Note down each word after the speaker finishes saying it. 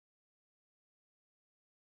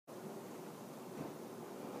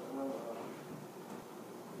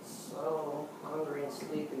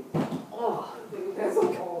sleepy. Oh, dude, that's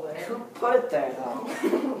so cold, eh? put it there, though.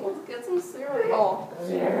 Let's get some cereal.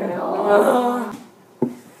 Cereal.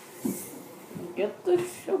 Get the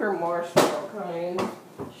sugar marshmallow kind.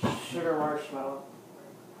 Sugar marshmallow.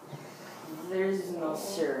 There's no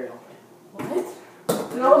cereal. What?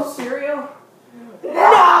 No cereal? No!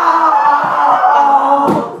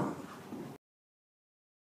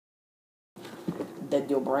 Did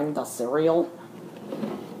you bring the cereal?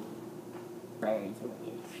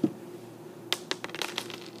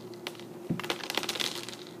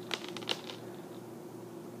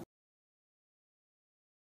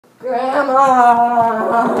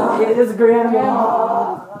 Grandma! It is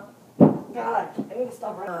Grandma! God, I need to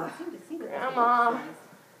stop running. Grandma!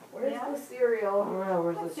 Where's the cereal? Oh,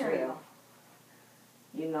 where's the cereal?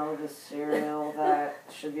 You know the cereal that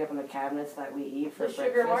should be up in the cabinets that we eat for The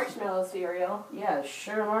breakfast? sugar marshmallow cereal. Yeah,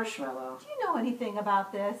 sugar marshmallow. Do you know anything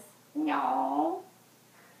about this? No.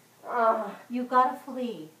 You gotta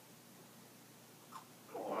flee.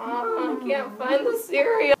 I can't find the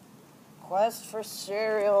cereal. Quest for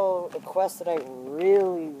cereal, a quest that I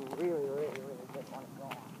really didn't want to go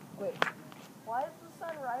on. Wait, why is the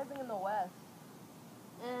sun rising in the west?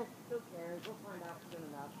 Who cares? We'll find out soon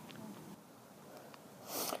enough.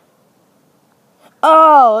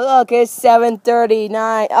 Oh, look, it's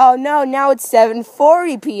 7:39. Oh, no, now it's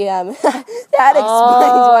 7:40 p.m. That explains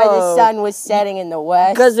why the sun was setting in the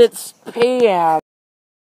west. Because it's p.m.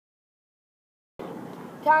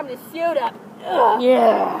 Time to suit up.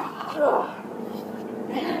 Yeah.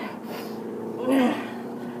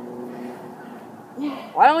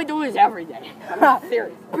 Why don't we do this every day? I'm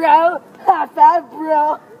serious. Bro, high five,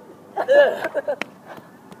 bro.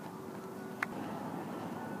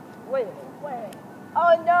 Wait a minute.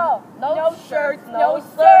 Oh, no. No shirts, no no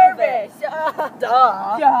service.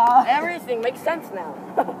 Duh. Duh. Everything makes sense now.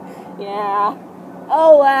 Yeah.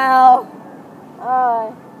 Oh, well.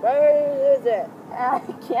 Where is it? I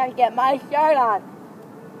can't get my shirt on.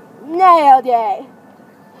 Nailed it.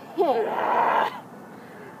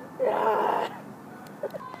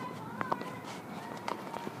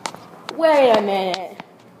 Wait a minute.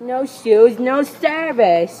 No shoes, no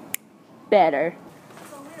service. Better.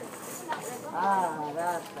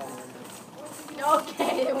 That's better.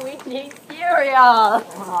 Okay, we need cereal.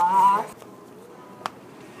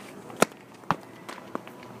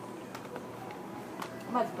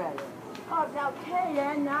 Much better. Oh, now,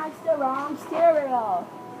 Kaden, that's the wrong cereal.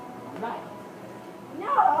 Right.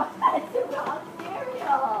 No, that's the wrong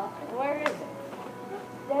cereal. Where is it?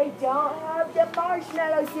 They don't have the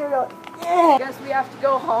marshmallow cereal. Guess we have to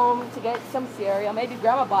go home to get some cereal. Maybe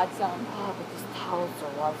Grandma bought some. Oh, but these towels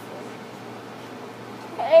are lovely.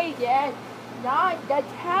 Hey, Dad, not the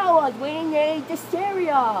towels. We need the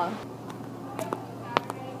cereal.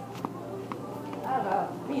 Have a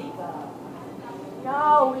pizza.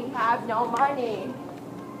 No, we have no money.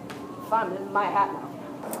 Fine, this is my hat now.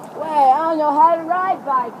 Wait, I don't know how to ride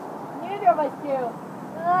bikes. Neither of us do.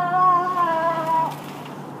 Ah!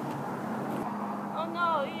 Oh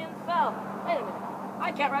no, Ian fell. Wait a minute.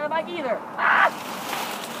 I can't ride a bike either.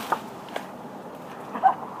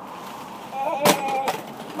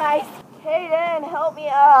 My Kaden, help me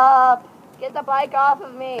up. Get the bike off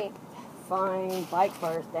of me. Fine, bike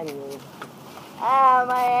first anyway. Ah,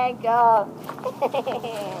 my ankle.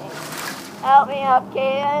 Help me up,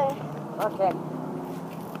 Kaden. Okay.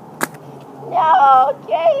 No,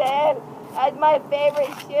 Kaden. That's my favorite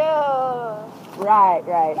shoe. Right.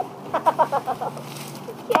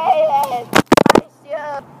 Kaden, my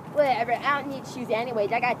shoe. Whatever, I don't need shoes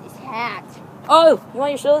anyways. I got this hat. Oh, you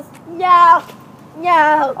want your shoes? No.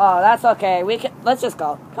 Oh, that's okay. Let's just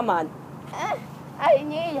go. Come on. I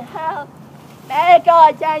need help. Medical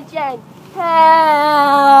attention.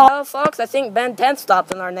 Help. Well, folks, I think Ben 10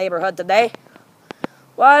 stopped in our neighborhood today.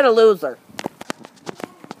 What a loser.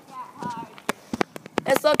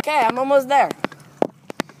 It's okay. I'm almost there.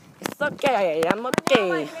 It's okay. I'm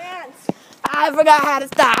okay. I forgot how to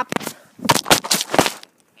stop.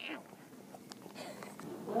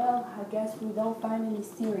 Well, I guess we don't find any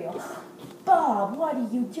cereal. Bob, what are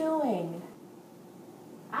you doing?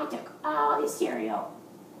 I took all the cereal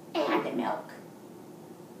and the milk.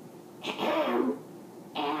 And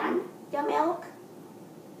the milk.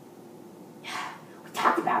 We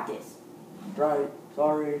talked about this. Right.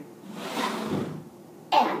 Sorry.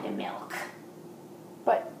 And the milk.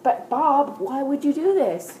 But Bob, why would you do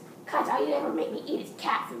this? Cause all you ever make me eat is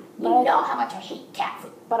cat food. You But- know how much I hate cat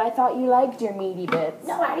food. But I thought you liked your meaty bits.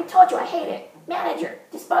 No, I already told you I hate it. Manager,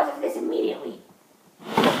 dispose of this immediately.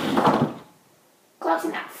 Close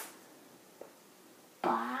enough.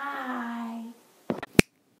 Bye.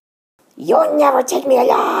 You'll never take me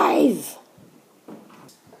alive!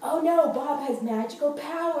 Oh no, Bob has magical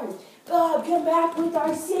powers. Bob, come back with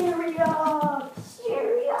our cereal.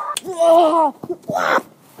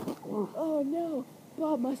 Oh no,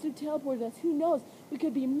 Bob must have teleported us. Who knows? We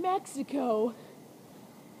could be in Mexico.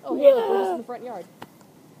 Oh, hey, look, we're just in the front yard.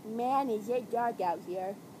 Man, is it dark out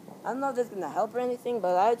here. I don't know if this is going to help or anything,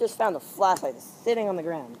 but I just found a flashlight sitting on the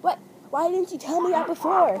ground. What? Why didn't you tell me that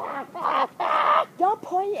before? Don't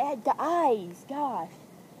point it at the eyes. Gosh.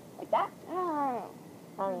 Like that? Oh.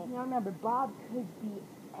 Now remember, Bob could be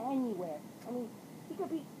anywhere. I mean, he could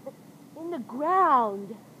be in the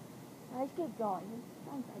ground. Let's get going.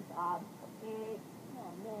 Sometime, Bob. Okay.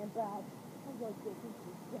 Oh man, Bob. I'm going to get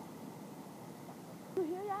into this. You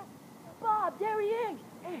hear that? Bob, there he is.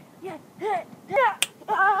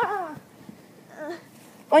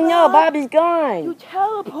 Oh no, Bob is gone. You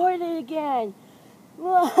teleported again.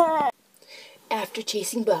 After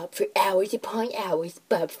chasing Bob for hours upon hours,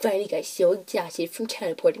 Bob finally got so exhausted from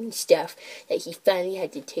teleporting and stuff that he finally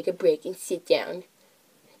had to take a break and sit down.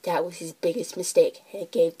 That was his biggest mistake, and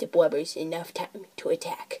it gave the Blubbers enough time to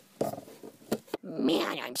attack.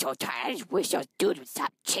 Man, I'm so tired. I just wish those dudes would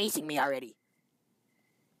stop chasing me already.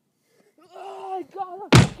 I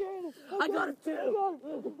got it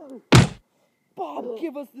too. Bob,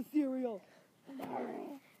 give us the cereal.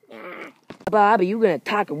 Bob, are you going to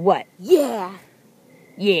talk or what? Yeah.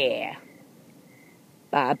 Yeah.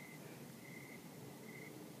 Bob.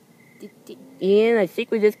 Ian, I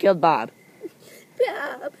think we just killed Bob.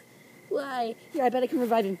 Bob, why? Here, I bet I can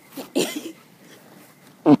revive him.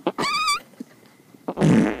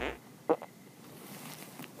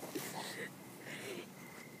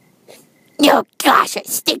 Oh gosh, it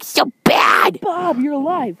stinks so bad. Bob, you're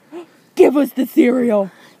alive. Give us the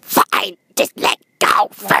cereal. Fine, just let go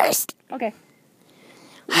first. Okay.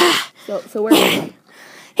 So where are we?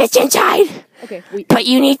 It's inside. Okay, But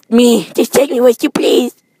you need me. Just take me with you,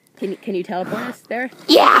 please. can you teleport us there?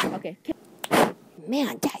 Yeah. Okay.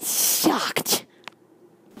 Man, that sucked.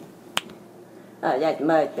 Oh, that's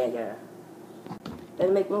much better.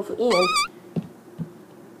 Better make room for Ian.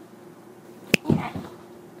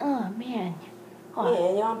 Oh man.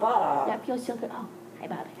 Ian, you're on Bob. That feels so good. Oh, hi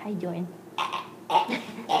Bob. How you doing?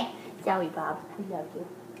 Sorry, Bob. I love you.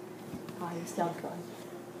 Oh, you're so good.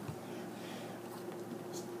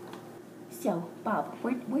 So, Bob,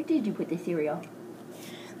 where did you put the cereal?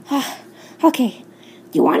 Okay.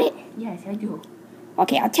 You want it? Yes, I do.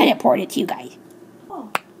 Okay, I'll teleport it to you guys. Oh,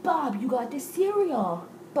 Bob, you got the cereal.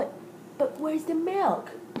 But where's the milk?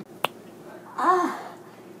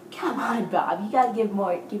 Come on, Bob. You gotta give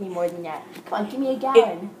me more than that. Come on, give me a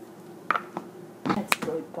gallon. That's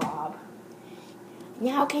good, Bob.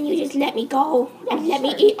 Now can you just let me go and let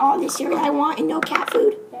me eat all the cereal I want and no cat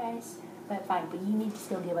food? Yes, but fine. But you need to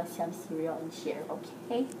still give us some cereal and share,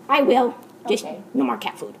 okay? I will. Just Okay. no more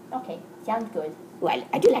cat food. Okay, sounds good. Well,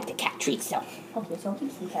 I do like the cat treats, so. Okay, so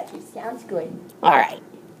keep some catches. Sounds good. All right.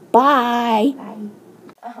 Bye. Bye.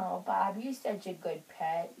 Oh, Bob, you're such a good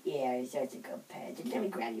pet. Yeah, you're such a good pet. Just let me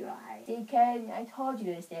grab your eye. See, Ken, I told you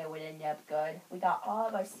this day would end up good. We got all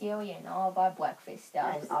of our cereal and all of our breakfast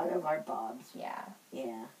stuff. And all of our Bobs. Yeah.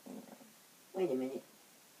 Yeah. Wait a minute.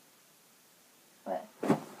 What?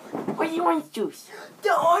 Where's the orange juice?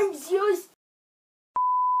 The orange juice?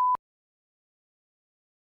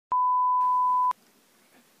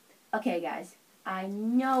 Okay, guys. I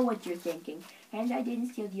know what you're thinking. And I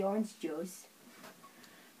didn't steal the orange juice.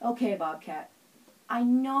 Okay, Bobcat. I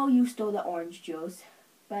know you stole the orange juice,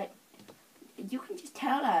 but you can just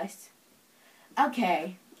tell us.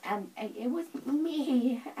 Okay, it was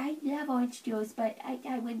me. I love orange juice, but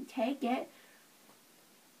I wouldn't take it.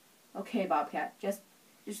 Okay, Bobcat, just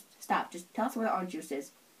stop. Just tell us where the orange juice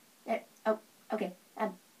is. Oh, okay.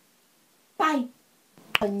 Bye.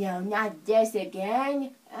 Oh no, not this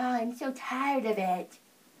again. Oh, I'm so tired of it.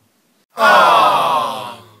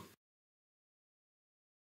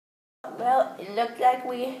 Well, it looked like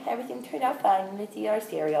everything turned out fine. Let's eat our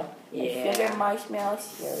cereal. Yeah. Sugar marshmallow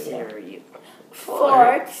cereal.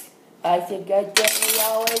 Forks. It's a good day. We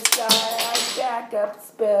always got our backup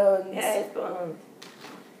spoons. Yeah, spoons.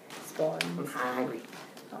 Spoons. I'm hungry.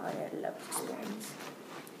 Oh, I love spoons.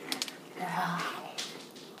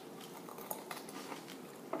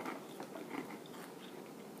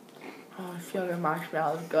 Oh, sugar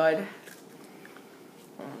marshmallow is good.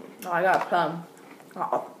 Oh, I got plum.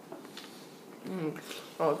 Oh.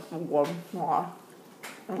 Oh, it's so good.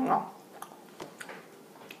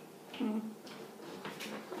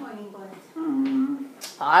 Morning, buds.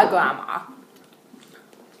 Hi, Grandma.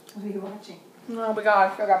 What are you watching? Oh, we got our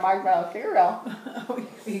sugar marshmallow cereal.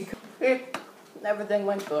 Everything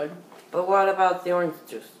went good. But what about the orange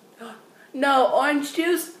juice? No, orange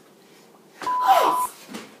juice? Oh,